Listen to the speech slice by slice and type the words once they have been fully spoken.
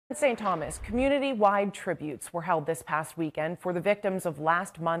In St. Thomas, community-wide tributes were held this past weekend for the victims of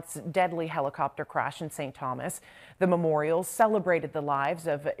last month's deadly helicopter crash in St. Thomas. The memorials celebrated the lives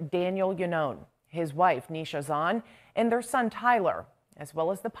of Daniel Yanone, his wife Nisha Zahn, and their son Tyler, as well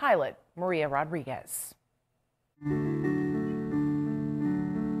as the pilot Maria Rodriguez.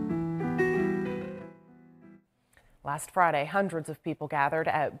 Last Friday, hundreds of people gathered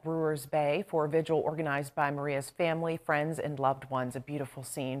at Brewers Bay for a vigil organized by Maria's family, friends, and loved ones. A beautiful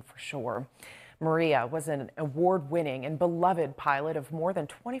scene for sure. Maria was an award-winning and beloved pilot of more than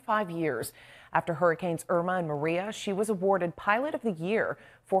 25 years. After Hurricanes Irma and Maria, she was awarded Pilot of the Year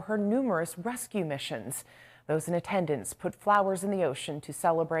for her numerous rescue missions. Those in attendance put flowers in the ocean to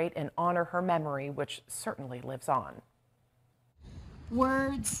celebrate and honor her memory, which certainly lives on.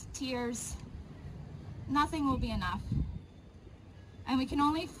 Words, tears, nothing will be enough. And we can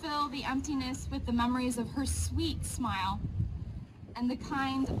only fill the emptiness with the memories of her sweet smile and the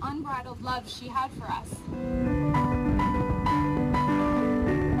kind, unbridled love she had for us.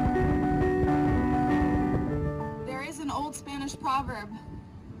 There is an old Spanish proverb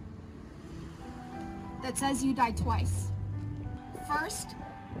that says you die twice. First,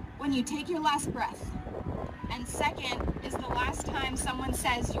 when you take your last breath, and second is the last time someone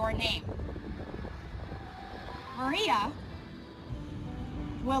says your name. Maria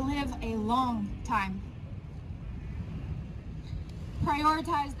will live a long time.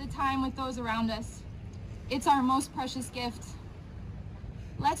 Prioritize the time with those around us. It's our most precious gift.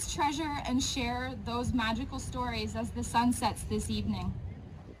 Let's treasure and share those magical stories as the sun sets this evening.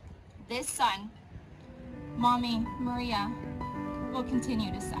 This sun, Mommy Maria, will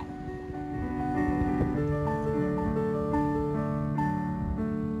continue to set.